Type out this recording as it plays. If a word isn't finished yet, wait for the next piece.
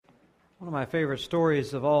One of my favorite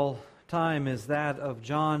stories of all time is that of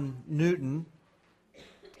John Newton.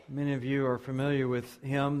 Many of you are familiar with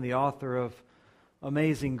him, the author of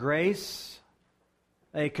Amazing Grace,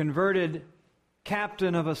 a converted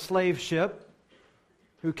captain of a slave ship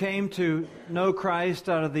who came to know Christ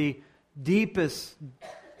out of the deepest,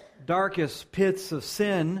 darkest pits of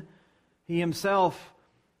sin. He himself,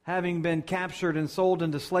 having been captured and sold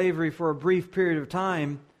into slavery for a brief period of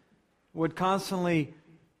time, would constantly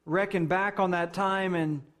reckon back on that time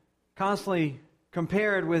and constantly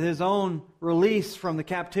compare it with his own release from the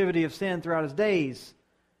captivity of sin throughout his days.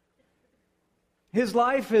 His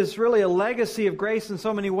life is really a legacy of grace in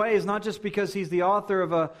so many ways, not just because he's the author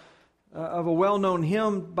of a well-known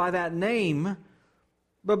hymn by that name,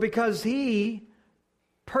 but because he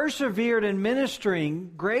persevered in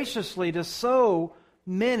ministering graciously to so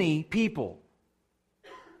many people.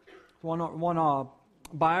 One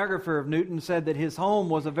biographer of Newton said that his home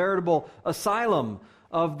was a veritable asylum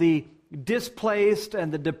of the displaced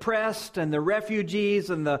and the depressed and the refugees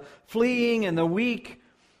and the fleeing and the weak.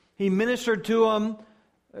 He ministered to them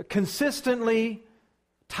consistently,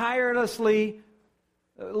 tirelessly,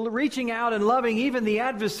 reaching out and loving even the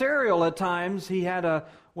adversarial at times. He had a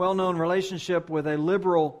well-known relationship with a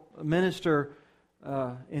liberal minister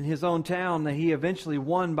in his own town that he eventually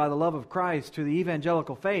won by the love of Christ to the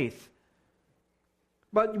evangelical faith.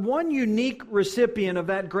 But one unique recipient of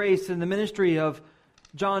that grace in the ministry of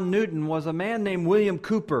John Newton was a man named William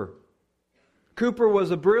Cowper. Cowper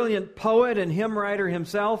was a brilliant poet and hymn writer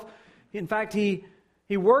himself. In fact, he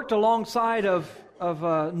worked alongside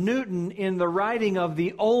of Newton in the writing of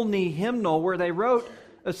the Olney hymnal, where they wrote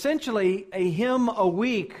essentially a hymn a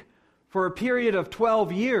week for a period of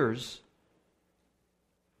 12 years.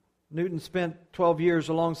 Newton spent 12 years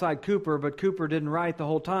alongside Cowper, but Cowper didn't write the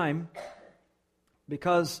whole time,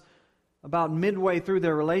 because about midway through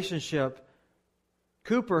their relationship,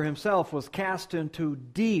 Cowper himself was cast into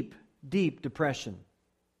deep, deep depression.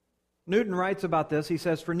 Newton writes about this. He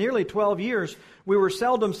says, "For nearly 12 years, we were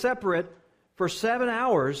seldom separate for 7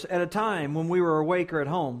 hours at a time when we were awake or at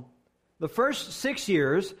home. The first 6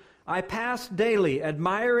 years, I passed daily,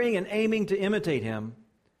 admiring and aiming to imitate him.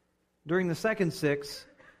 During the second 6,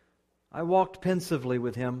 I walked pensively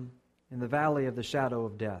with him in the valley of the shadow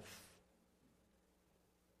of death."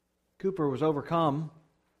 Cowper was overcome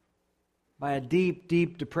by a deep,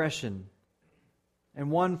 deep depression, and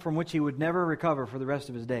one from which he would never recover for the rest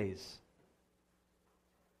of his days.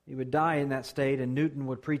 He would die in that state, and Newton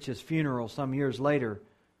would preach his funeral some years later.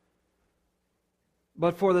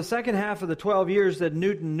 But for the second half of the 12 years that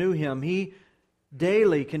Newton knew him, he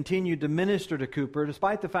daily continued to minister to Cowper,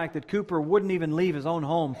 despite the fact that Cowper wouldn't even leave his own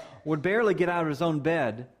home, would barely get out of his own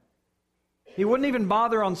bed. He wouldn't even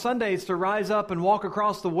bother on Sundays to rise up and walk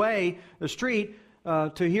across the street,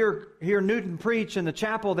 to hear Newton preach in the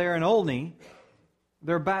chapel there in Olney.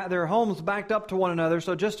 Their homes backed up to one another,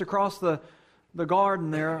 so just across the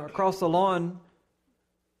garden there, across the lawn,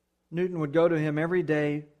 Newton would go to him every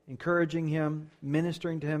day, encouraging him,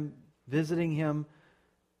 ministering to him, visiting him,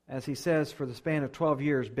 as he says, for the span of 12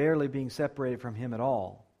 years, barely being separated from him at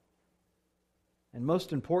all. And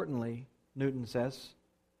most importantly, Newton says,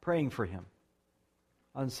 praying for him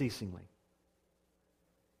unceasingly.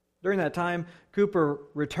 During that time, Cowper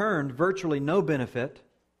returned virtually no benefit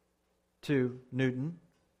to Newton,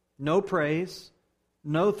 no praise,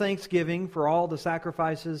 no thanksgiving for all the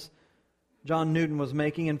sacrifices John Newton was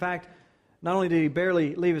making. In fact, not only did he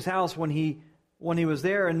barely leave his house, when he was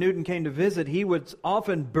there and Newton came to visit, he would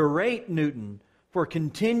often berate Newton for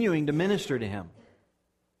continuing to minister to him.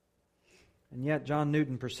 And yet John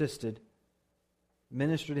Newton persisted,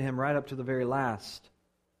 ministered to him right up to the very last,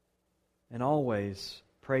 and always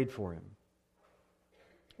prayed for him.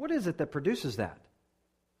 What is it that produces that?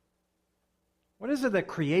 What is it that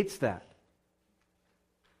creates that?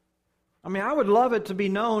 I mean, I would love it to be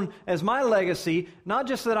known as my legacy, not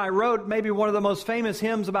just that I wrote maybe one of the most famous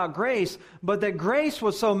hymns about grace, but that grace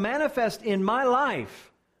was so manifest in my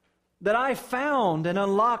life that I found and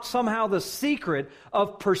unlocked somehow the secret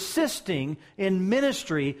of persisting in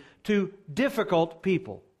ministry to difficult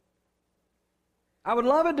people. I would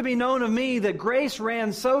love it to be known of me that grace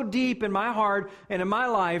ran so deep in my heart and in my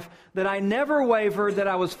life that I never wavered, that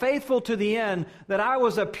I was faithful to the end, that I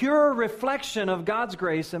was a pure reflection of God's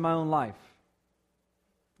grace in my own life.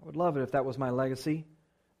 I would love it if that was my legacy.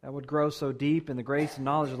 That would grow so deep in the grace and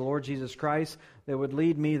knowledge of the Lord Jesus Christ that would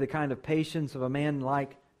lead me the kind of patience of a man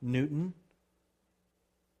like Newton,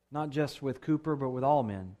 not just with Cowper, but with all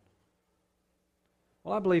men.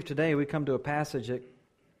 Well, I believe today we come to a passage that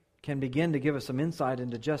can begin to give us some insight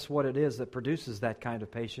into just what it is that produces that kind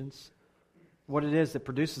of patience. what it is that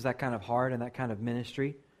produces that kind of heart and that kind of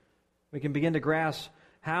ministry. We can begin to grasp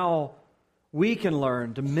how we can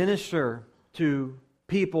learn to minister to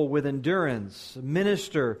people with endurance,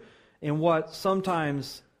 minister in what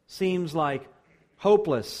sometimes seems like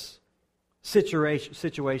hopeless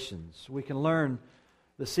situations. We can learn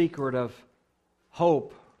the secret of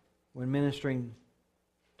hope when ministering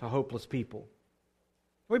to hopeless people.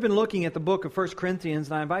 We've been looking at the book of 1 Corinthians,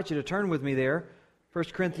 and I invite you to turn with me there. 1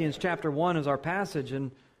 Corinthians chapter 1 is our passage,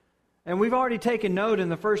 and we've already taken note in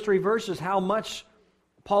the first 3 verses how much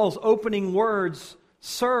Paul's opening words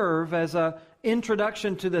serve as an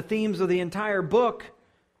introduction to the themes of the entire book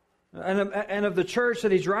and of the church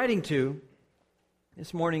that he's writing to.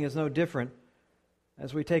 This morning is no different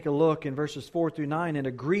as we take a look in verses 4 through 9 at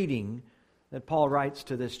a greeting that Paul writes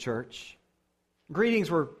to this church. Greetings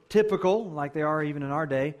were typical, like they are even in our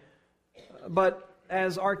day, but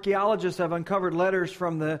as archaeologists have uncovered letters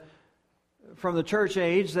from the church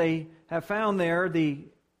age, they have found there the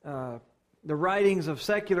writings of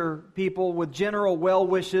secular people with general well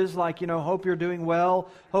wishes, like, hope you're doing well,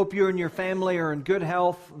 hope you and your family are in good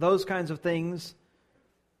health, those kinds of things.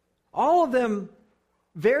 All of them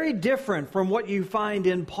very different from what you find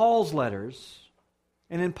in Paul's letters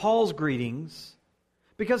and in Paul's greetings,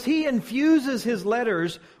 because he infuses his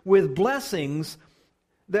letters with blessings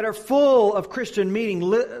that are full of Christian meaning.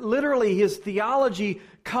 Literally, his theology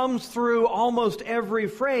comes through almost every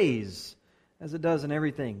phrase, as it does in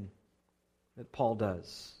everything that Paul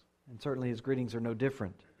does. And certainly his greetings are no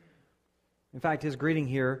different. In fact, his greeting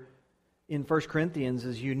here in 1 Corinthians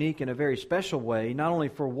is unique in a very special way, not only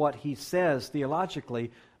for what he says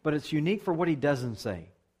theologically, but it's unique for what he doesn't say.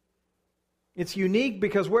 It's unique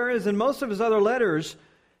because whereas in most of his other letters,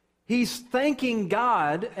 he's thanking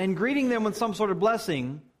God and greeting them with some sort of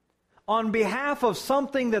blessing on behalf of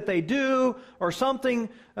something that they do or something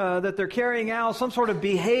that they're carrying out, some sort of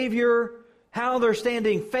behavior, how they're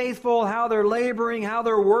standing faithful, how they're laboring, how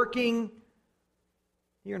they're working.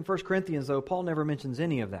 Here in 1 Corinthians, though, Paul never mentions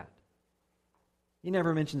any of that. He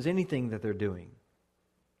never mentions anything that they're doing.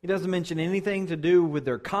 He doesn't mention anything to do with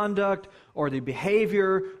their conduct or the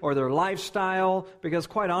behavior or their lifestyle, because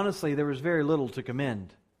quite honestly, there was very little to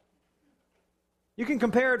commend. You can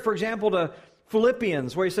compare it, for example, to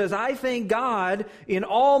Philippians, where he says, I thank God in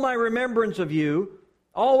all my remembrance of you,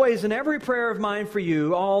 always in every prayer of mine for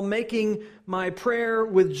you, all making my prayer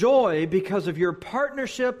with joy because of your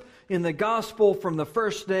partnership in the gospel from the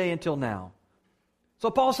first day until now. So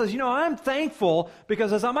Paul says, I'm thankful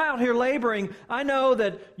because as I'm out here laboring, I know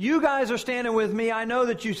that you guys are standing with me. I know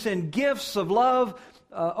that you send gifts of love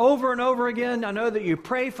over and over again. I know that you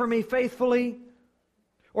pray for me faithfully.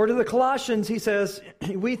 Or to the Colossians, he says,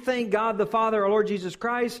 we thank God the Father, our Lord Jesus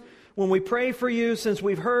Christ, when we pray for you, since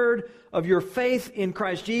we've heard of your faith in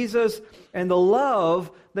Christ Jesus and the love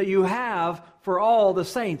that you have for all the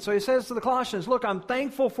saints. So he says to the Colossians, look, I'm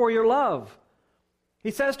thankful for your love.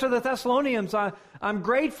 He says to the Thessalonians, I'm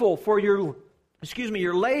grateful for your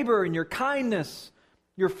labor and your kindness,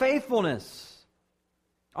 your faithfulness.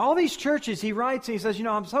 All these churches he writes and he says,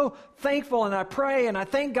 I'm so thankful and I pray and I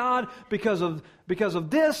thank God because of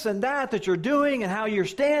this and that you're doing and how you're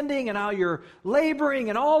standing and how you're laboring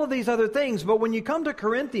and all of these other things. But when you come to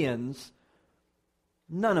Corinthians,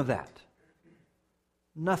 none of that.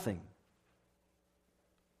 Nothing.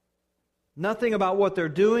 Nothing about what they're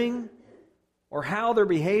doing or how they're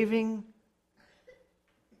behaving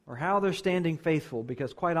or how they're standing faithful,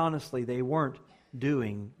 because quite honestly, they weren't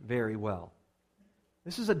doing very well.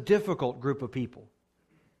 This is a difficult group of people.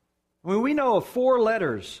 We know of 4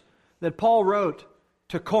 letters that Paul wrote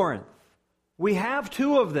to Corinth. We have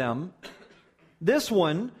 2 of them. This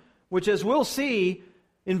one, which as we'll see,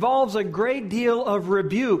 involves a great deal of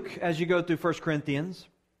rebuke as you go through 1 Corinthians.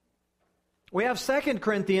 We have 2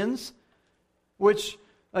 Corinthians, which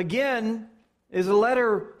again is a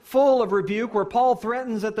letter full of rebuke where Paul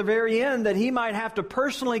threatens at the very end that he might have to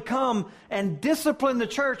personally come and discipline the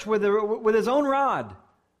church with his own rod.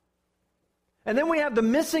 And then we have the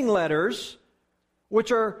missing letters,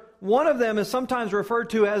 which are, one of them is sometimes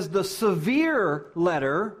referred to as the severe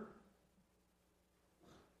letter.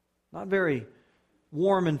 Not very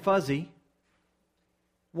warm and fuzzy.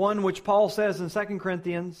 One which Paul says in 2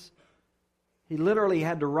 Corinthians, he literally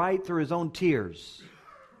had to write through his own tears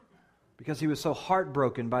because he was so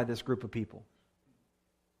heartbroken by this group of people.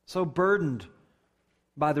 So burdened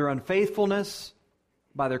by their unfaithfulness,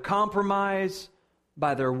 by their compromise,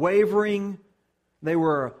 by their wavering. They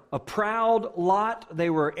were a proud lot.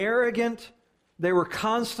 They were arrogant. They were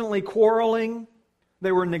constantly quarreling.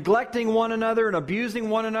 They were neglecting one another and abusing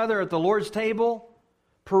one another at the Lord's table.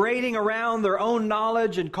 parading around their own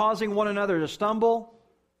knowledge and causing one another to stumble.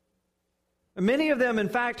 Many of them, in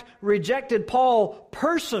fact, rejected Paul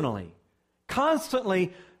personally,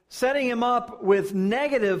 constantly setting him up with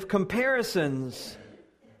negative comparisons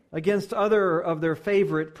against other of their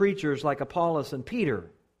favorite preachers like Apollos and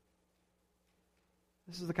Peter.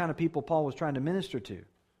 This is the kind of people Paul was trying to minister to.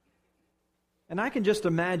 And I can just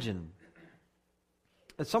imagine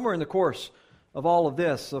that somewhere in the course of all of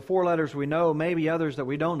this, the 4 letters we know, maybe others that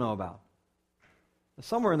we don't know about,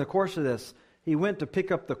 somewhere in the course of this, he went to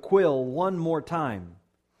pick up the quill one more time.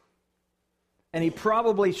 And he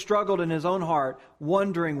probably struggled in his own heart,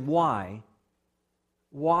 wondering why.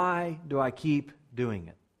 Why do I keep doing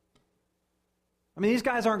it? I mean, these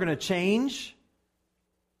guys aren't going to change.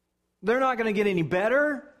 They're not going to get any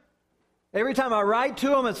better. Every time I write to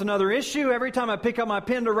them, it's another issue. Every time I pick up my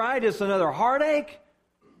pen to write, it's another heartache.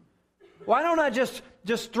 Why don't I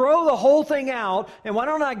just throw the whole thing out, and why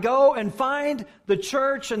don't I go and find the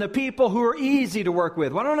church and the people who are easy to work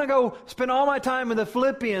with? Why don't I go spend all my time with the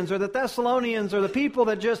Philippians or the Thessalonians or the people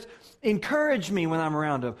that just encourage me when I'm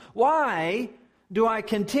around them? Why do I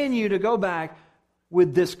continue to go back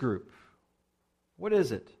with this group? What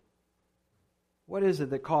is it? What is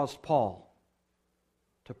it that caused Paul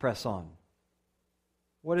to press on?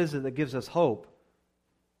 What is it that gives us hope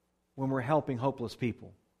when we're helping hopeless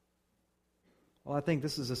people? Well, I think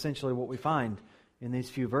this is essentially what we find in these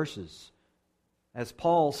few verses. As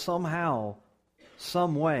Paul somehow,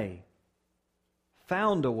 some way,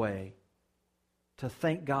 found a way to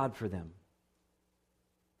thank God for them.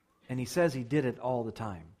 And he says he did it all the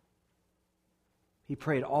time. He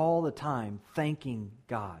prayed all the time, thanking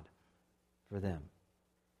God for them.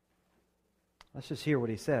 Let's just hear what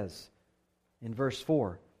he says in verse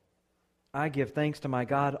 4. I give thanks to my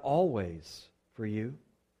God always for you,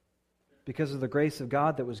 because of the grace of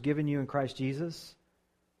God that was given you in Christ Jesus,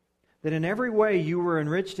 that in every way you were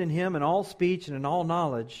enriched in Him in all speech and in all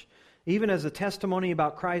knowledge, even as the testimony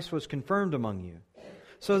about Christ was confirmed among you,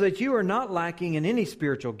 so that you are not lacking in any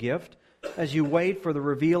spiritual gift as you wait for the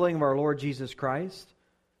revealing of our Lord Jesus Christ,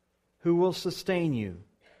 who will sustain you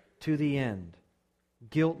to the end,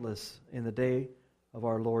 guiltless in the day of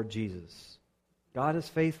our Lord Jesus. God is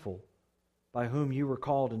faithful, by whom you were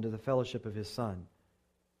called into the fellowship of His Son,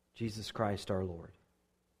 Jesus Christ our Lord.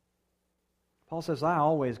 Paul says, I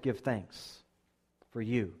always give thanks for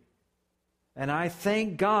you. And I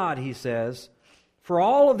thank God, he says, for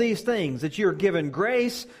all of these things, that you're given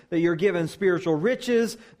grace, that you're given spiritual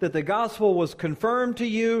riches, that the gospel was confirmed to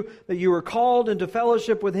you, that you were called into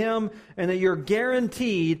fellowship with Him, and that you're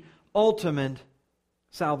guaranteed ultimate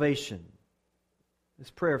salvation.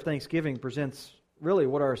 This prayer of thanksgiving presents really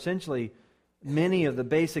what are essentially many of the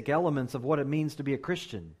basic elements of what it means to be a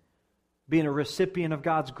Christian. Being a recipient of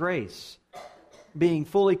God's grace, being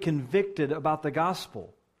fully convicted about the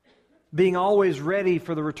gospel, being always ready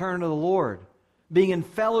for the return of the Lord, being in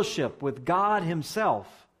fellowship with God Himself.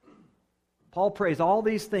 Paul prays all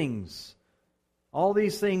these things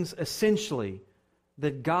essentially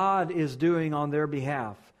that God is doing on their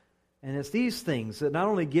behalf. And it's these things that not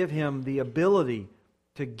only give him the ability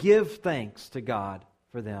to give thanks to God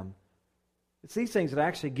for them, it's these things that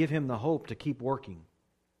actually give him the hope to keep working.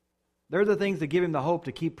 They're the things that give him the hope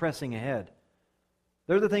to keep pressing ahead.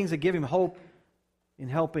 They're the things that give him hope in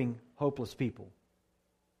helping hopeless people.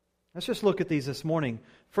 Let's just look at these this morning.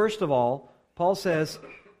 First of all, Paul says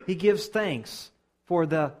he gives thanks for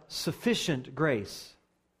the sufficient grace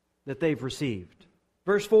that they've received.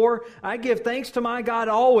 Verse 4, I give thanks to my God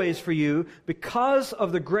always for you because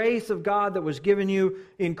of the grace of God that was given you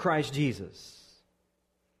in Christ Jesus.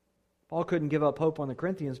 Paul couldn't give up hope on the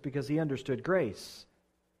Corinthians because he understood grace.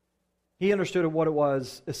 He understood what it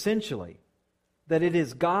was essentially, that it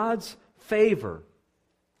is God's favor,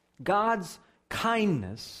 God's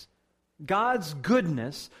kindness, God's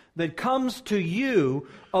goodness that comes to you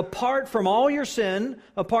apart from all your sin,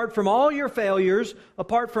 apart from all your failures,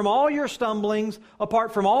 apart from all your stumblings,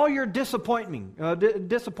 apart from all your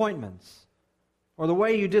disappointments, or the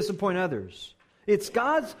way you disappoint others. It's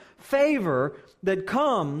God's favor that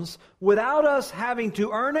comes without us having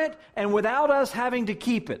to earn it and without us having to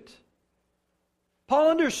keep it.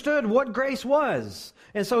 Paul understood what grace was,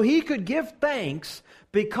 and so he could give thanks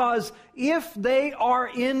because if they are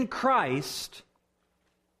in Christ,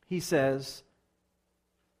 he says,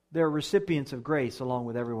 they're recipients of grace along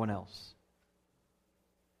with everyone else.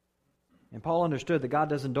 And Paul understood that God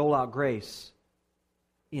doesn't dole out grace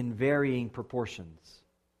in varying proportions.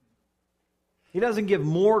 He doesn't give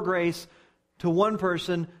more grace to one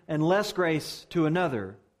person and less grace to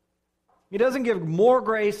another. He doesn't give more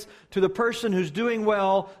grace to the person who's doing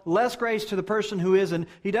well, less grace to the person who isn't.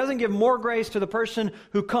 He doesn't give more grace to the person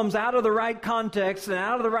who comes out of the right context and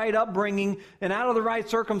out of the right upbringing and out of the right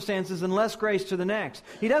circumstances, and less grace to the next.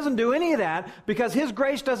 He doesn't do any of that because His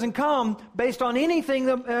grace doesn't come based on anything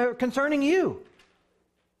concerning you.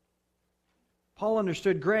 Paul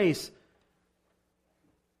understood grace,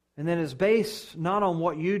 and that it's based not on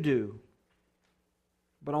what you do,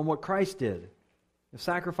 but on what Christ did. The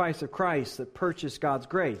sacrifice of Christ that purchased God's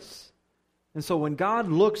grace. And so when God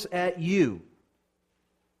looks at you,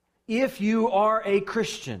 if you are a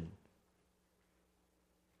Christian,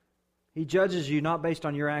 He judges you not based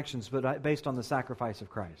on your actions, but based on the sacrifice of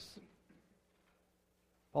Christ.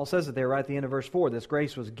 Paul says it there right at the end of verse 4. This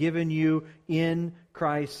grace was given you in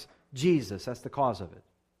Christ Jesus. That's the cause of it.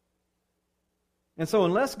 And so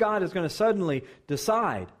unless God is going to suddenly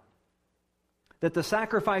decide that the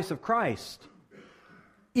sacrifice of Christ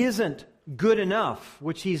isn't good enough,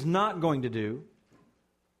 which He's not going to do,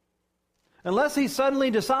 unless He suddenly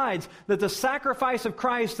decides that the sacrifice of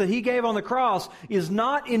Christ that He gave on the cross is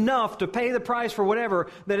not enough to pay the price for whatever,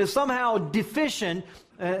 that is somehow deficient,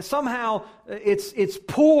 somehow it's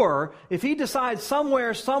poor, if He decides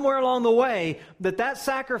somewhere along the way that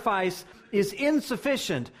sacrifice is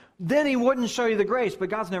insufficient, then He wouldn't show you the grace. But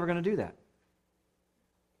God's never going to do that.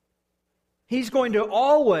 He's going to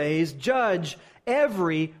always judge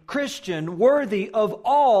every Christian worthy of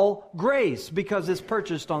all grace because it's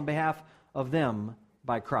purchased on behalf of them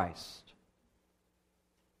by Christ.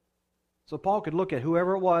 So Paul could look at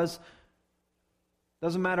whoever it was.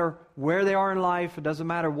 Doesn't matter where they are in life. It doesn't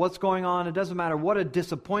matter what's going on. It doesn't matter what a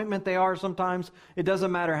disappointment they are sometimes. It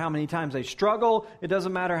doesn't matter how many times they struggle. It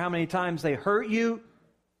doesn't matter how many times they hurt you.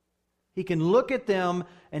 He can look at them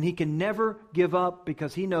and he can never give up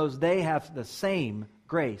because he knows they have the same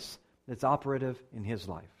grace that's operative in his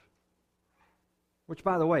life. Which,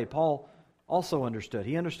 by the way, Paul also understood.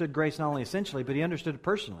 He understood grace not only essentially, but he understood it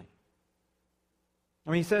personally.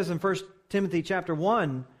 I mean, he says in 1 Timothy chapter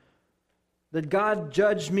 1 that God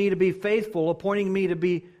judged me to be faithful, appointing me to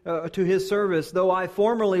be to His service, though I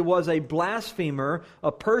formerly was a blasphemer,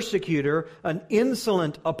 a persecutor, an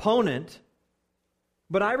insolent opponent.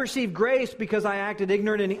 But I received grace because I acted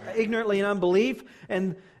ignorantly in unbelief,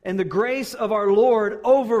 and the grace of our Lord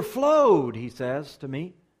overflowed, he says to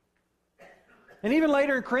me. And even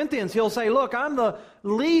later in Corinthians, he'll say, look, I'm the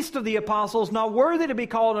least of the apostles, not worthy to be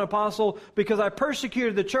called an apostle because I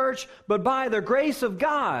persecuted the church, but by the grace of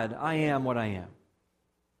God, I am what I am.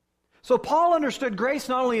 So Paul understood grace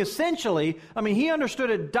not only essentially, I mean, he understood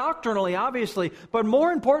it doctrinally, obviously, but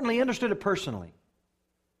more importantly, he understood it personally.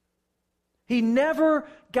 He never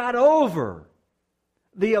got over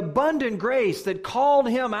the abundant grace that called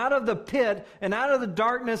him out of the pit and out of the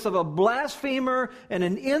darkness of a blasphemer and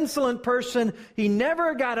an insolent person. He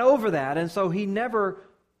never got over that, and so he never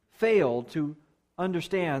failed to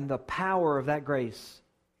understand the power of that grace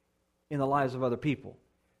in the lives of other people.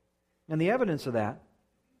 And the evidence of that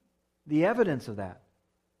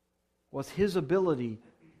was his ability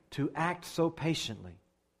to act so patiently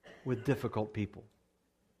with difficult people.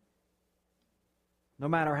 No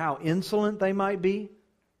matter how insolent they might be,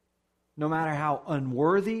 no matter how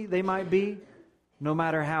unworthy they might be, no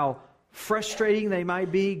matter how frustrating they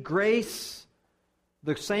might be, grace,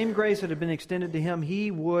 the same grace that had been extended to him,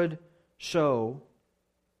 he would show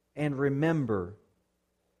and remember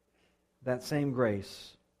that same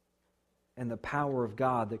grace and the power of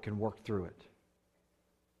God that can work through it.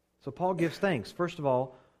 So Paul gives thanks, first of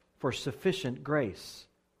all, for sufficient grace.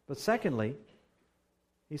 But secondly,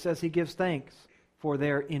 he says he gives thanks for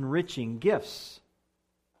their enriching gifts.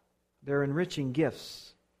 Their enriching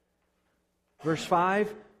gifts. Verse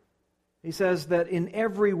 5, he says that in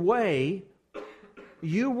every way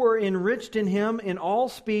you were enriched in Him in all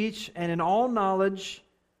speech and in all knowledge,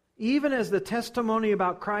 even as the testimony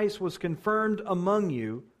about Christ was confirmed among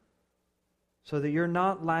you, so that you're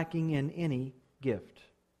not lacking in any gift.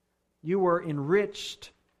 You were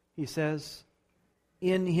enriched, he says,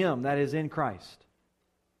 in Him, that is in Christ.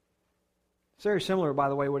 It's very similar, by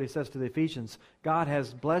the way, what he says to the Ephesians. God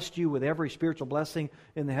has blessed you with every spiritual blessing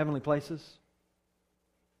in the heavenly places.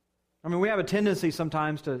 I mean, we have a tendency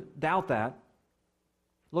sometimes to doubt that.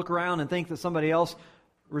 Look around and think that somebody else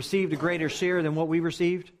received a greater share than what we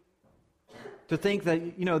received. To think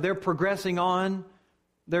that, they're progressing on.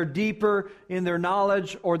 They're deeper in their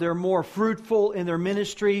knowledge, or they're more fruitful in their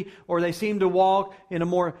ministry, or they seem to walk in a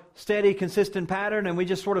more steady, consistent pattern, and we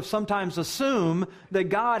just sort of sometimes assume that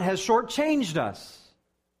God has shortchanged us.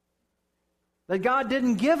 That God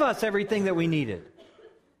didn't give us everything that we needed.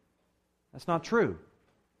 That's not true.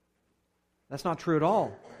 That's not true at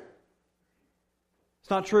all.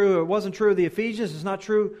 not true. It wasn't true of the Ephesians. It's not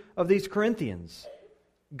true of these Corinthians.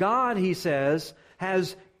 God, he says,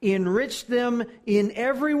 has enriched them in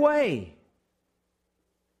every way.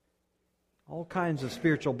 All kinds of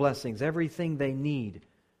spiritual blessings, everything they need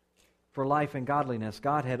for life and godliness,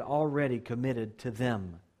 God had already committed to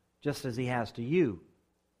them, just as He has to you.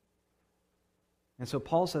 And so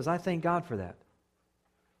Paul says, I thank God for that.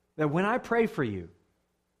 That when I pray for you,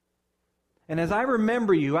 and as I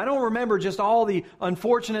remember you, I don't remember just all the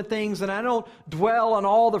unfortunate things, and I don't dwell on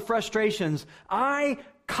all the frustrations. I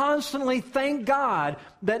constantly thank God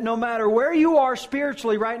that no matter where you are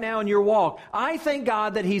spiritually right now in your walk, I thank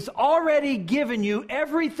God that He's already given you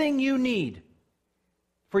everything you need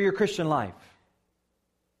for your Christian life.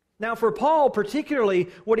 Now for Paul particularly,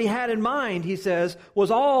 what he had in mind, he says,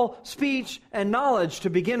 was all speech and knowledge to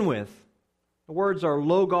begin with. The words are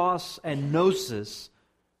logos and gnosis,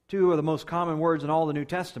 two of the most common words in all the New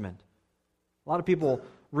Testament. A lot of people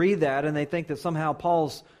read that and they think that somehow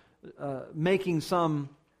Paul's making some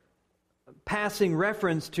passing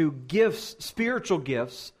reference to gifts, spiritual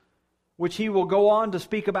gifts, which he will go on to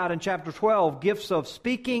speak about in chapter 12, gifts of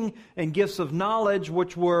speaking and gifts of knowledge,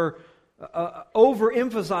 which were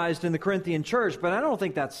overemphasized in the Corinthian church. But I don't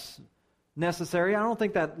think that's necessary. I don't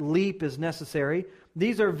think that leap is necessary.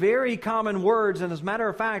 These are very common words, and as a matter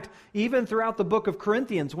of fact, even throughout the book of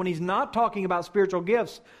Corinthians, when he's not talking about spiritual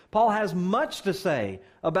gifts, Paul has much to say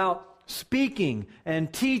about speaking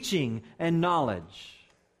and teaching and knowledge.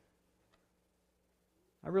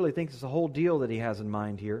 I really think it's the whole deal that he has in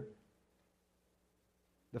mind here.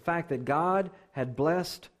 The fact that God had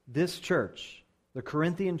blessed this church, the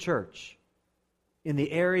Corinthian church, in the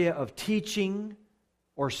area of teaching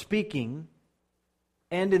or speaking,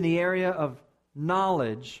 and in the area of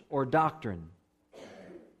knowledge or doctrine.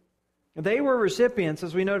 They were recipients,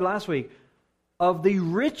 as we noted last week, of the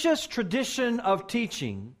richest tradition of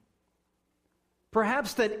teaching,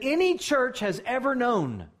 perhaps that any church has ever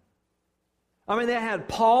known. I mean, they had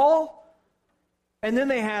Paul, and then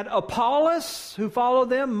they had Apollos, who followed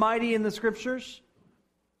them, mighty in the Scriptures.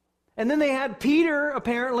 And then they had Peter,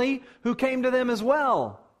 apparently, who came to them as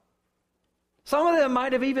well. Some of them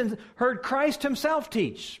might have even heard Christ Himself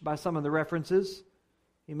teach by some of the references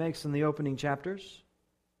he makes in the opening chapters.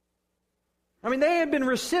 I mean, they had been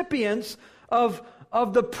recipients of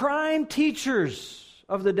the prime teachers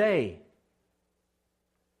of the day.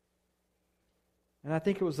 And I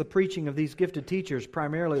think it was the preaching of these gifted teachers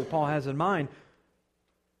primarily that Paul has in mind,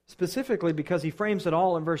 specifically because he frames it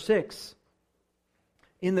all in verse 6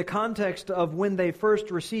 in the context of when they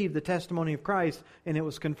first received the testimony of Christ and it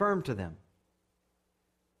was confirmed to them.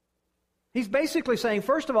 He's basically saying,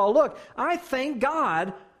 first of all, look, I thank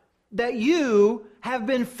God that you have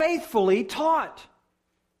been faithfully taught.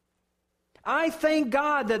 I thank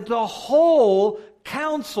God that the whole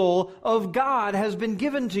counsel of God has been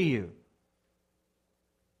given to you.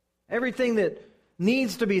 Everything that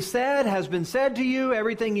needs to be said has been said to you.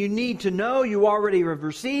 Everything you need to know, you already have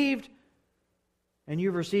received. And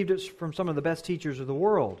you've received it from some of the best teachers of the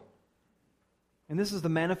world. And this is the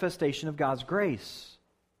manifestation of God's grace.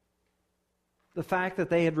 The fact that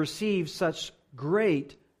they had received such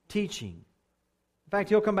great teaching. In fact,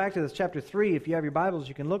 he'll come back to this, chapter 3. If you have your Bibles,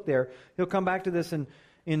 you can look there. He'll come back to this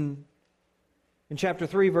in chapter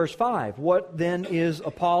 3, verse 5. What then is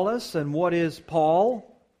Apollos and what is Paul?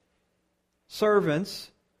 Servants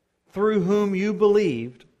through whom you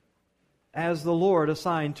believed, as the Lord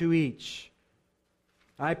assigned to each.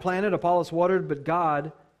 I planted, Apollos watered, but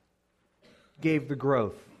God gave the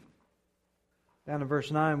growth. Down in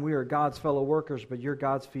verse 9, we are God's fellow workers, but you're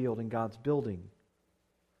God's field and God's building.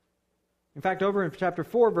 In fact, over in chapter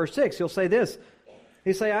 4, verse 6, he'll say this.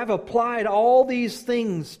 He'll say, I've applied all these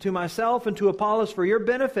things to myself and to Apollos for your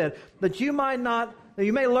benefit, that you may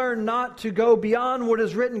learn not to go beyond what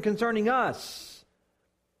is written concerning us.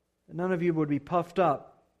 That none of you would be puffed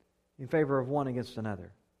up in favor of one against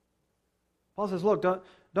another. Paul says, look,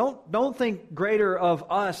 don't think greater of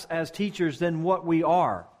us as teachers than what we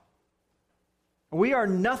are. We are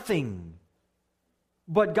nothing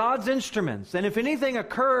but God's instruments. And if anything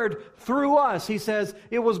occurred through us, he says,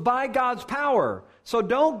 it was by God's power. So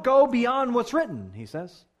don't go beyond what's written, he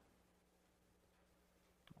says.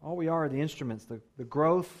 All we are the instruments, the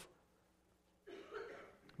growth,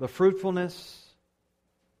 the fruitfulness,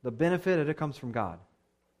 the benefit, it comes from God.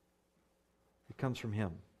 It comes from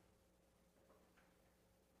Him.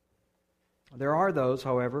 There are those,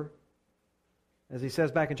 however, as he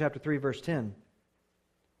says back in chapter 3, verse 10,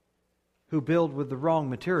 who build with the wrong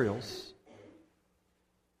materials,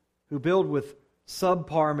 who build with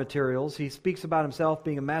subpar materials. He speaks about himself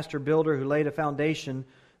being a master builder who laid a foundation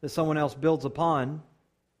that someone else builds upon.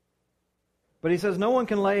 But he says, no one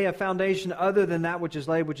can lay a foundation other than that which is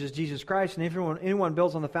laid, which is Jesus Christ. And if anyone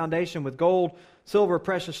builds on the foundation with gold, silver,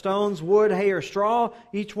 precious stones, wood, hay, or straw,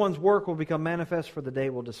 each one's work will become manifest, for the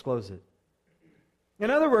day will disclose it.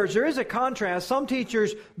 In other words, there is a contrast. Some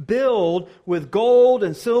teachers build with gold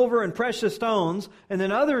and silver and precious stones, and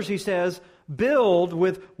then others, he says, build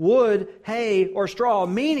with wood, hay, or straw.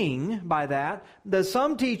 Meaning by that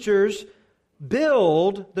some teachers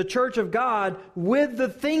build the church of God with the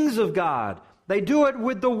things of God. They do it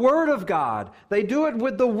with the Word of God. They do it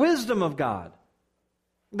with the wisdom of God.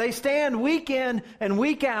 They stand week in and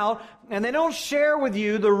week out, and they don't share with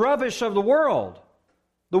you the rubbish of the world,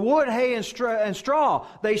 the wood, hay, and straw.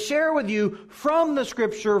 They share with you from the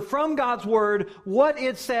Scripture, from God's Word, what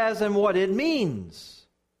it says and what it means.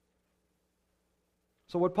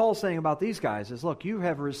 So what Paul's saying about these guys is, look, you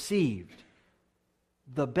have received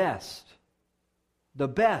the best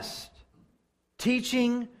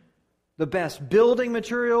teaching, the best building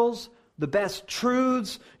materials, the best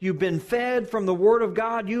truths. You've been fed from the Word of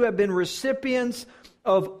God. You have been recipients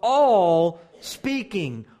of all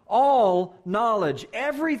speaking, all knowledge.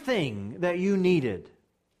 Everything that you needed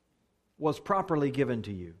was properly given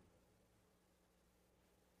to you.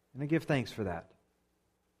 And I give thanks for that.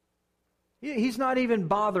 He's not even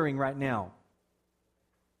bothering right now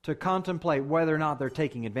to contemplate whether or not they're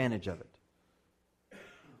taking advantage of it.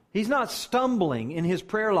 He's not stumbling in his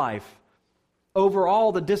prayer life over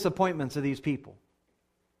all the disappointments of these people.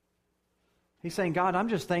 He's saying, God, I'm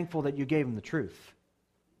just thankful that you gave them the truth.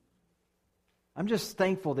 I'm just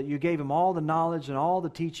thankful that you gave them all the knowledge and all the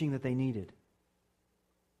teaching that they needed.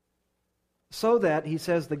 So that, he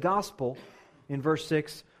says, the gospel, in verse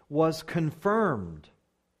 6, was confirmed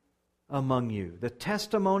among you. The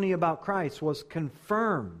testimony about Christ was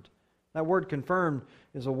confirmed. That word confirmed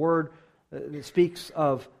is a word that speaks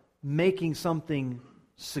of making something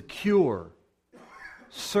secure,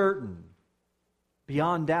 certain,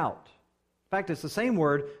 beyond doubt. In fact, it's the same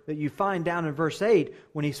word that you find down in verse 8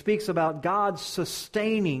 when he speaks about God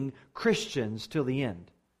sustaining Christians till the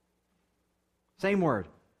end. Same word.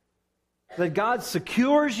 That God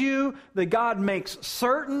secures you, that God makes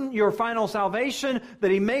certain your final salvation, that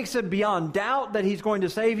He makes it beyond doubt that He's going to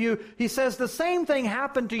save you. He says the same thing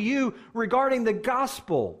happened to you regarding the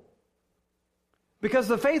gospel. Because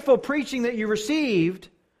the faithful preaching that you received,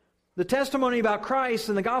 the testimony about Christ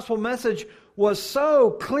and the gospel message was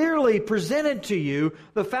so clearly presented to you,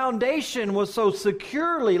 the foundation was so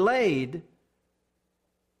securely laid,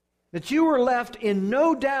 that you were left in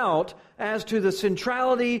no doubt as to the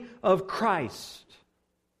centrality of Christ.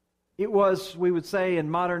 It was, we would say in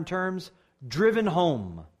modern terms, driven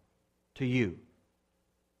home to you.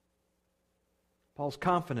 Paul's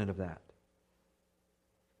confident of that.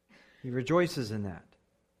 He rejoices in that.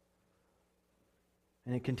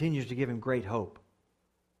 And it continues to give him great hope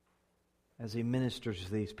as he ministers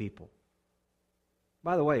to these people.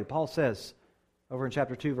 By the way, Paul says over in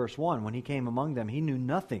chapter 2, verse 1, when he came among them, he knew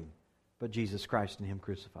nothing but Jesus Christ and Him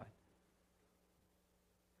crucified.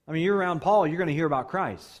 I mean, you're around Paul, you're going to hear about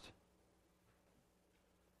Christ.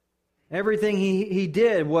 Everything he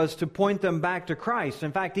did was to point them back to Christ.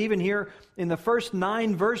 In fact, even here in the first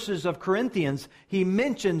 9 verses of Corinthians, he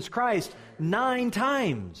mentions Christ 9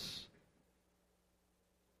 times.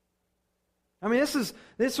 I mean,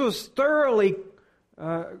 this was thoroughly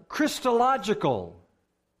Christological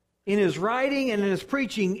in his writing and in his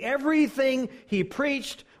preaching. Everything he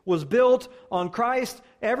preached was built on Christ.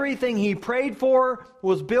 Everything he prayed for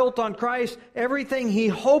was built on Christ. Everything he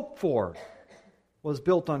hoped for was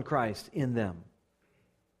built on Christ in them.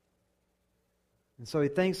 And so he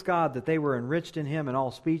thanks God that they were enriched in Him in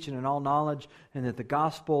all speech and in all knowledge, and that the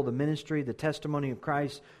gospel, the ministry, the testimony of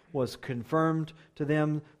Christ was confirmed to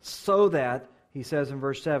them, so that, he says in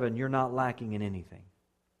verse 7, you're not lacking in anything.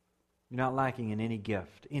 You're not lacking in any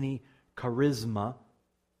gift, any charisma,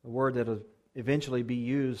 a word that will eventually be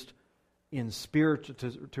used in spirit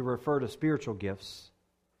to refer to spiritual gifts.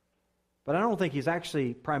 But I don't think he's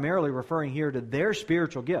actually primarily referring here to their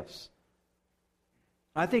spiritual gifts.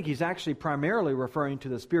 I think he's actually primarily referring to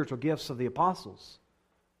the spiritual gifts of the apostles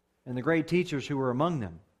and the great teachers who were among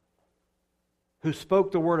them, who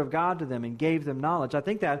spoke the Word of God to them and gave them knowledge. I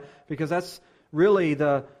think that because that's really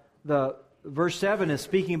the verse 7 is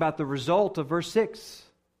speaking about the result of verse 6.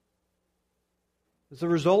 It's a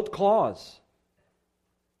result clause.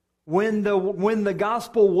 When the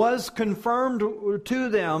gospel was confirmed to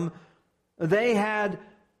them, they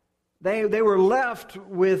were left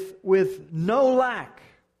with no lack,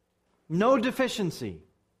 no deficiency,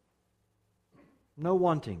 no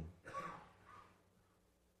wanting.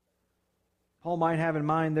 Paul might have in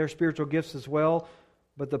mind their spiritual gifts as well,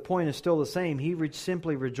 But the point is still the same. He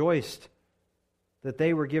simply rejoiced that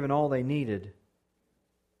they were given all they needed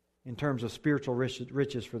in terms of spiritual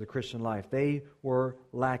riches for the Christian life. They were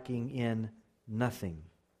lacking in nothing.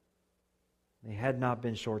 They had not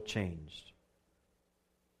been shortchanged.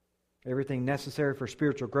 Everything necessary for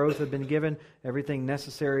spiritual growth had been given. Everything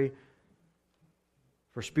necessary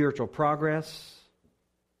for spiritual progress.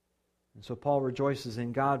 And so Paul rejoices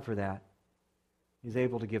in God for that. He's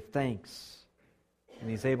able to give thanks. And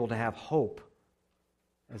he's able to have hope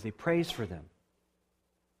as he prays for them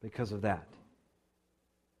because of that.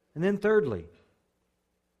 And then thirdly,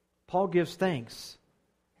 Paul gives thanks.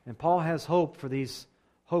 And Paul has hope for these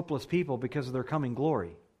hopeless people because of their coming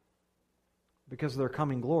glory. Because of their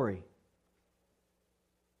coming glory.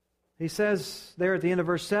 He says there at the end of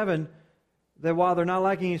verse 7 that while they're not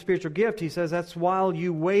lacking any spiritual gift, he says that's while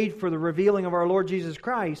you wait for the revealing of our Lord Jesus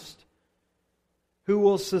Christ, who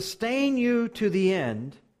will sustain you to the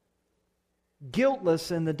end,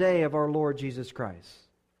 guiltless in the day of our Lord Jesus Christ.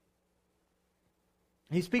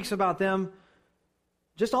 He speaks about them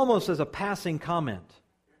just almost as a passing comment.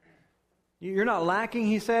 You're not lacking,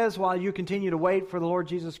 he says, while you continue to wait for the Lord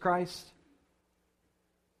Jesus Christ.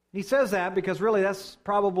 He says that because really that's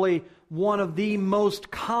probably one of the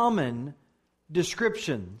most common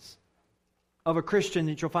descriptions of a Christian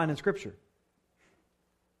that you'll find in Scripture.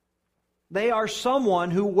 They are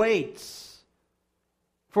someone who waits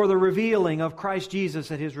for the revealing of Christ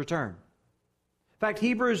Jesus at His return. In fact,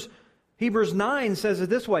 Hebrews 9 says it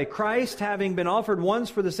this way: Christ, having been offered once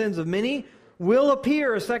for the sins of many, will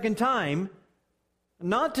appear a second time,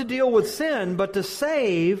 not to deal with sin, but to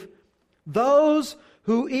save those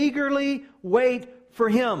who eagerly wait for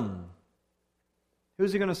Him.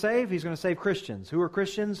 Who's He going to save? He's going to save Christians. Who are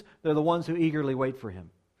Christians? They're the ones who eagerly wait for Him.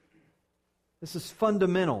 This is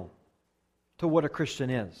fundamental to what a Christian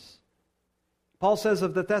is. Paul says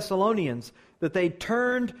of the Thessalonians that they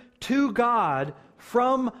turned to God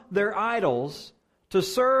from their idols to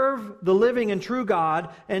serve the living and true God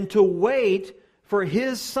and to wait for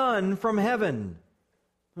His Son from heaven,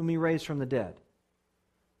 whom He raised from the dead.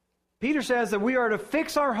 Peter says that we are to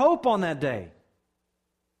fix our hope on that day,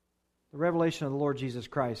 the revelation of the Lord Jesus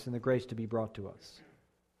Christ and the grace to be brought to us.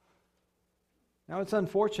 Now, it's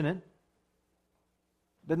unfortunate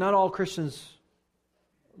that not all Christians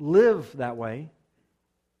live that way.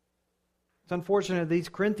 It's unfortunate these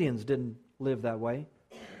Corinthians didn't live that way.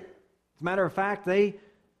 As a matter of fact, they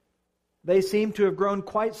seem to have grown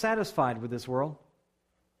quite satisfied with this world,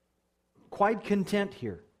 quite content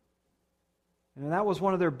here. And that was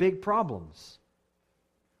one of their big problems.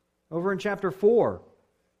 Over in chapter 4,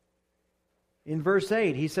 in verse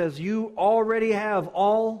 8, he says, "You already have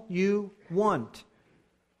all you want.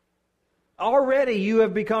 Already you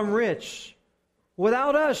have become rich.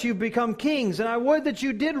 Without us you've become kings, and I would that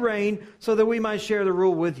you did reign so that we might share the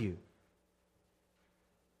rule with you."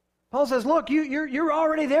 Paul says, look, you're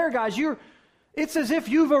already there, guys. It's as if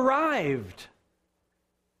you've arrived.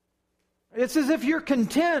 It's as if you're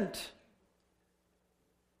content.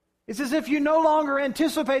 It's as if you no longer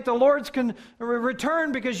anticipate the Lord's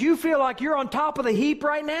return because you feel like you're on top of the heap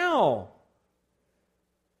right now.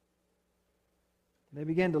 They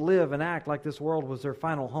began to live and act like this world was their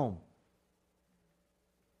final home.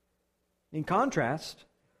 In contrast,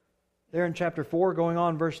 there in chapter 4, going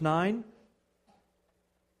on verse 9,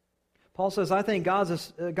 Paul says, I think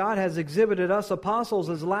God has exhibited us apostles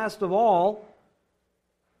as last of all,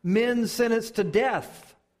 men sentenced to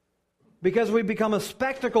death, because we become a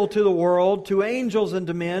spectacle to the world, to angels and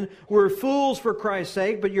to men. We're fools for Christ's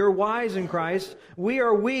sake, but you're wise in Christ. We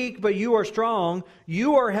are weak, but you are strong.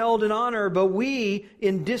 You are held in honor, but we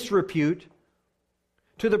in disrepute.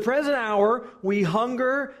 To the present hour, we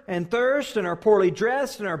hunger and thirst and are poorly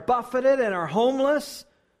dressed and are buffeted and are homeless.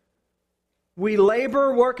 We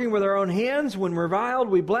labor, working with our own hands. When reviled,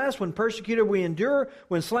 we bless. When persecuted, we endure.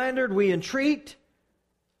 When slandered, we entreat.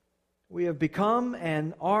 We have become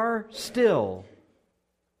and are still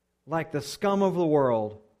like the scum of the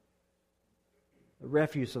world, the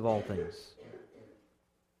refuse of all things.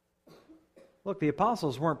 Look, the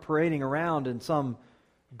apostles weren't parading around in some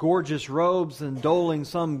gorgeous robes and doling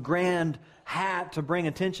some grand hat to bring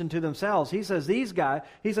attention to themselves. He says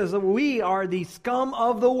that we are the scum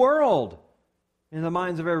of the world in the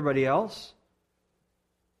minds of everybody else.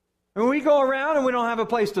 And we go around and we don't have a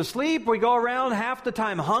place to sleep. We go around half the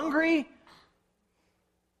time hungry.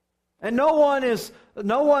 And no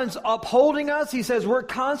one's upholding us. He says we're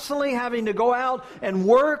constantly having to go out and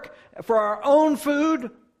work for our own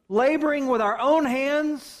food, laboring with our own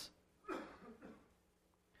hands.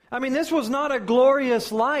 I mean, this was not a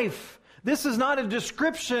glorious life. This is not a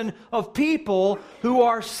description of people who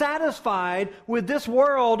are satisfied with this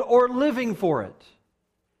world or living for it.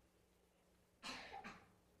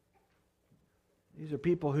 These are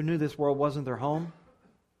people who knew this world wasn't their home.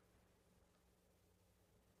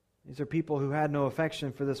 These are people who had no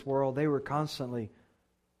affection for this world. They were constantly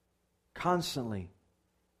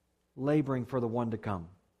laboring for the one to come.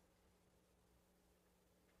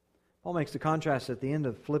 Paul makes the contrast at the end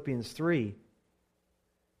of Philippians 3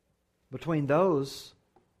 between those,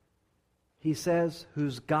 he says,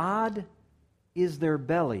 whose God is their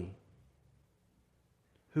belly,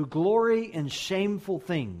 who glory in shameful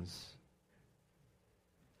things,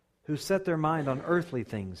 who set their mind on earthly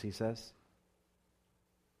things, he says.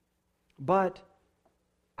 But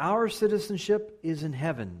our citizenship is in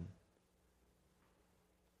heaven,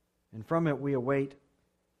 and from it we await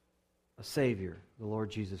a Savior, the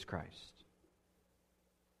Lord Jesus Christ.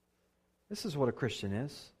 This is what a Christian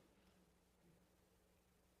is.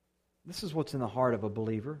 This is what's in the heart of a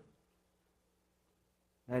believer.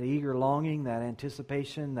 That eager longing, that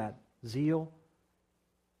anticipation, that zeal.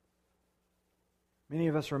 Many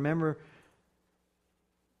of us remember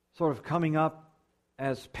sort of coming up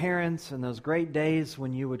as parents and those great days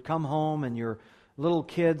when you would come home and your little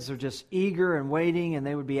kids are just eager and waiting, and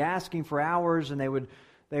they would be asking for hours, and they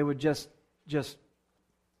would just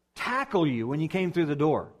tackle you when you came through the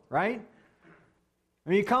door, right?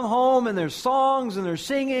 When you come home and there's songs and there's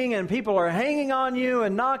singing and people are hanging on you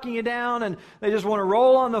and knocking you down, and they just want to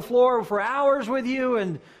roll on the floor for hours with you,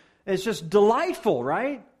 and it's just delightful,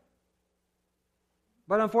 right?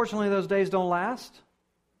 But unfortunately, those days don't last.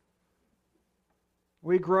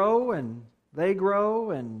 We grow and they grow,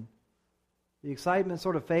 and the excitement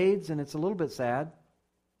sort of fades, and it's a little bit sad.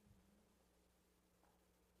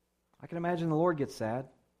 I can imagine the Lord gets sad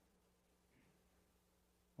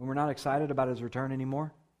when we're not excited about His return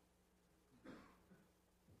anymore.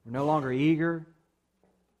 We're no longer eager.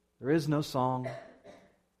 There is no song.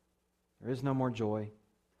 There is no more joy.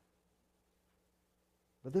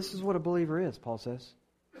 But this is what a believer is, Paul says.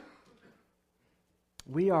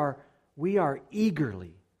 We are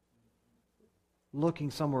eagerly looking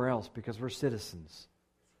somewhere else because we're citizens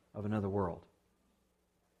of another world.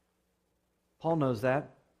 Paul knows that.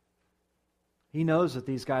 He knows that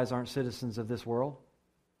these guys aren't citizens of this world.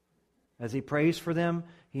 As he prays for them,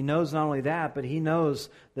 he knows not only that, but he knows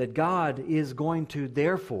that God is going to,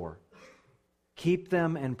 therefore, keep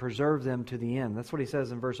them and preserve them to the end. That's what he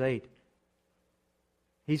says in verse 8.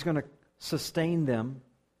 He's going to sustain them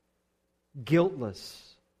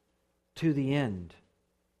guiltless to the end.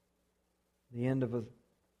 In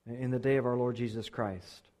the day of our Lord Jesus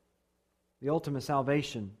Christ. The ultimate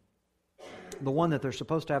salvation, the one that they're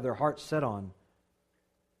supposed to have their hearts set on,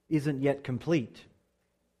 isn't yet complete.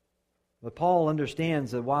 But Paul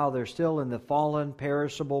understands that while they're still in the fallen,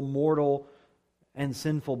 perishable, mortal, and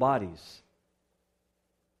sinful bodies,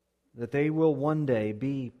 that they will one day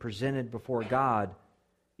be presented before God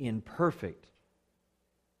in perfect,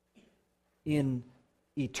 in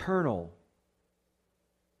eternal,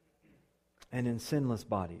 and in sinless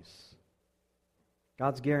bodies.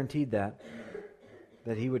 God's guaranteed that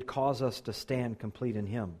He would cause us to stand complete in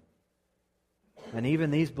Him. And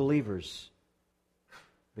even these believers,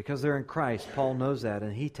 because they're in Christ, Paul knows that,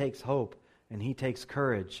 and he takes hope and he takes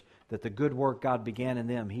courage that the good work God began in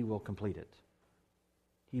them, He will complete it.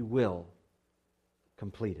 He will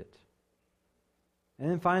complete it.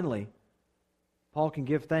 And then finally, Paul can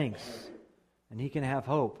give thanks and he can have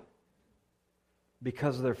hope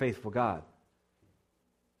because of their faithful God.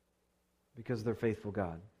 Because of their faithful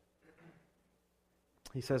God.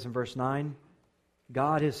 He says in verse 9,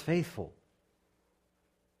 God is faithful,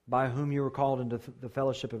 by whom you were called into the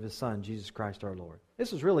fellowship of His Son, Jesus Christ our Lord.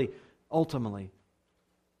 This is really, ultimately,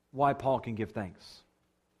 why Paul can give thanks.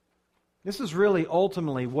 This is really,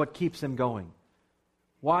 ultimately, what keeps him going.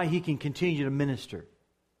 Why he can continue to minister.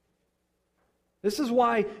 This is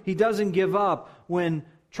why he doesn't give up when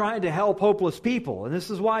trying to help hopeless people. And this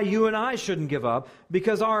is why you and I shouldn't give up,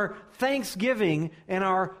 because our thanksgiving and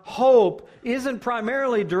our hope isn't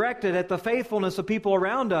primarily directed at the faithfulness of people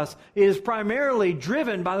around us. It is primarily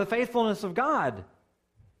driven by the faithfulness of God.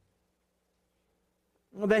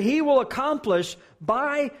 That He will accomplish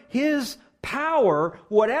by His power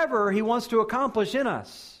whatever He wants to accomplish in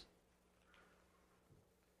us.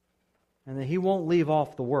 And that He won't leave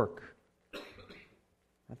off the work.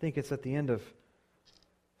 I think it's at the end of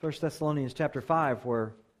 1 Thessalonians chapter 5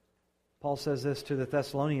 where Paul says this to the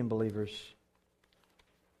Thessalonian believers.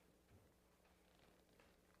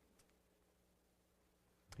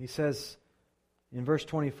 He says in verse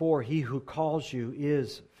 24, He who calls you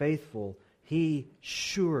is faithful. He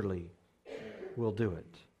surely will do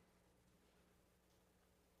it.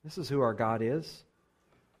 This is who our God is.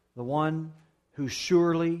 The one who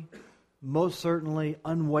surely, most certainly,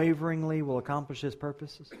 unwaveringly will accomplish His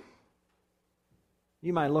purposes.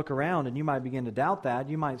 You might look around and you might begin to doubt that.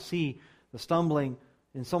 You might see the stumbling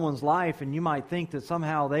in someone's life and you might think that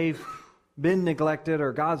somehow they've been neglected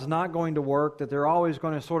or God's not going to work, that they're always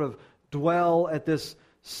going to sort of dwell at this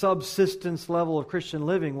subsistence level of Christian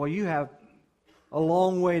living. Well, you have a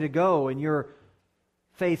long way to go in your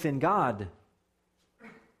faith in God.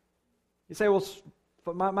 You say, well,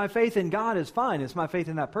 my faith in God is fine. It's my faith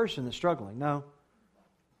in that person that's struggling. No.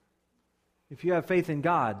 If you have faith in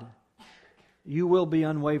God, you will be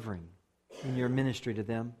unwavering in your ministry to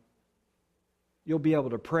them. You'll be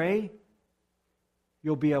able to pray.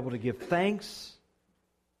 You'll be able to give thanks.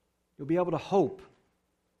 You'll be able to hope,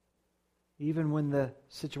 even when the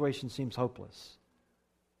situation seems hopeless.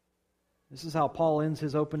 This is how Paul ends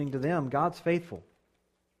his opening to them. God's faithful.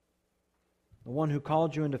 The one who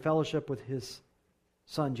called you into fellowship with His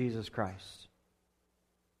Son, Jesus Christ.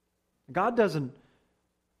 God doesn't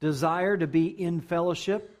desire to be in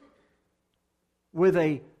fellowship with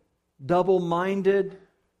a double-minded,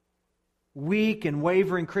 weak, and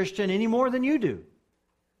wavering Christian any more than you do.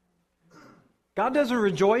 God doesn't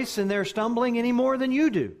rejoice in their stumbling any more than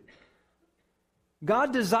you do.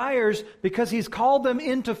 God desires, because He's called them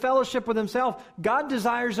into fellowship with Himself, God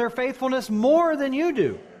desires their faithfulness more than you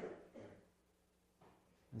do.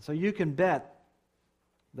 And so you can bet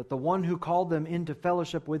that the one who called them into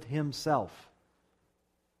fellowship with Himself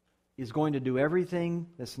is going to do everything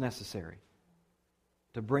that's necessary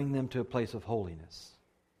to bring them to a place of holiness.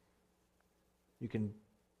 You can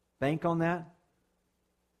bank on that.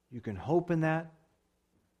 You can hope in that.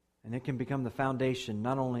 And it can become the foundation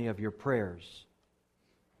not only of your prayers,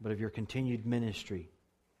 but of your continued ministry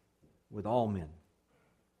with all men.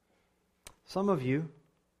 Some of you,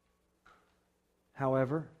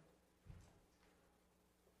 however,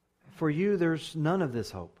 for you there's none of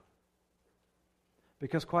this hope.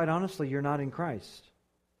 Because quite honestly, you're not in Christ.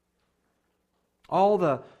 All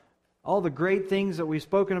the great things that we've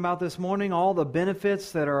spoken about this morning, all the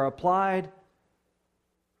benefits that are applied,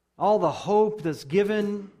 all the hope that's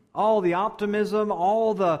given, all the optimism,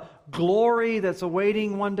 all the glory that's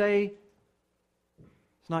awaiting one day,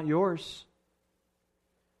 it's not yours.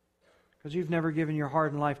 Because you've never given your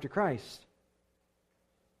heart and life to Christ.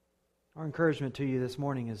 Our encouragement to you this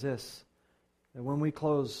morning is this, that when we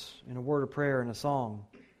close in a word of prayer and a song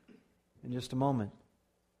in just a moment,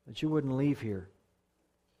 that you wouldn't leave here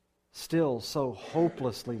still so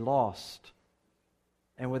hopelessly lost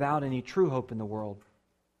and without any true hope in the world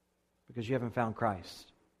because you haven't found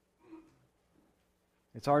Christ.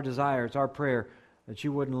 It's our desire, it's our prayer that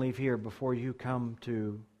you wouldn't leave here before you come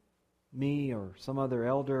to me or some other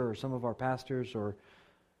elder or some of our pastors or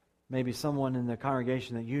maybe someone in the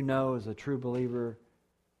congregation that you know is a true believer,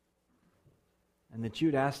 and that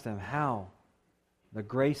you'd ask them how the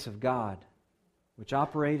grace of God, which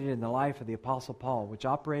operated in the life of the Apostle Paul, which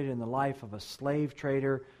operated in the life of a slave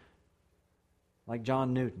trader like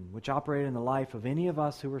John Newton, which operated in the life of any of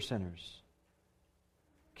us who are sinners,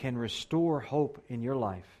 can restore hope in your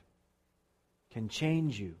life, can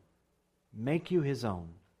change you, make you His own,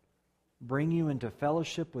 bring you into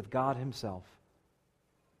fellowship with God Himself,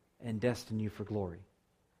 and destine you for glory.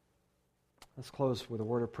 Let's close with a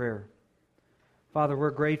word of prayer. Father,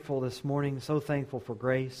 we're grateful this morning, so thankful for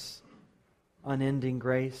grace, unending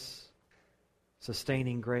grace,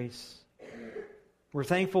 sustaining grace. We're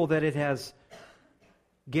thankful that it has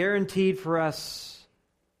guaranteed for us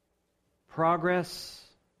progress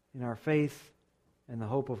in our faith and the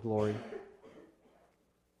hope of glory.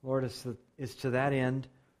 Lord, it's to that end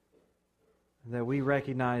that we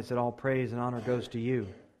recognize that all praise and honor goes to you,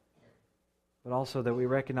 but also that we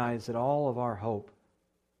recognize that all of our hope,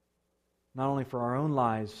 not only for our own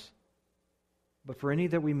lives, but for any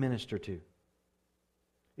that we minister to,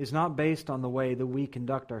 is not based on the way that we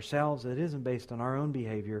conduct ourselves. It isn't based on our own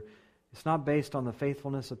behavior. It's not based on the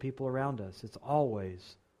faithfulness of people around us. It's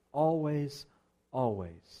always, always,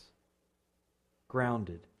 always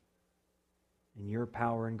grounded in your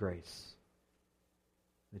power and grace,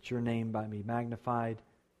 that your name might be magnified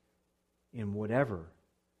in whatever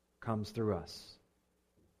comes through us.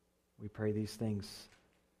 We pray these things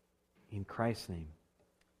in Christ's name.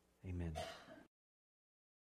 Amen.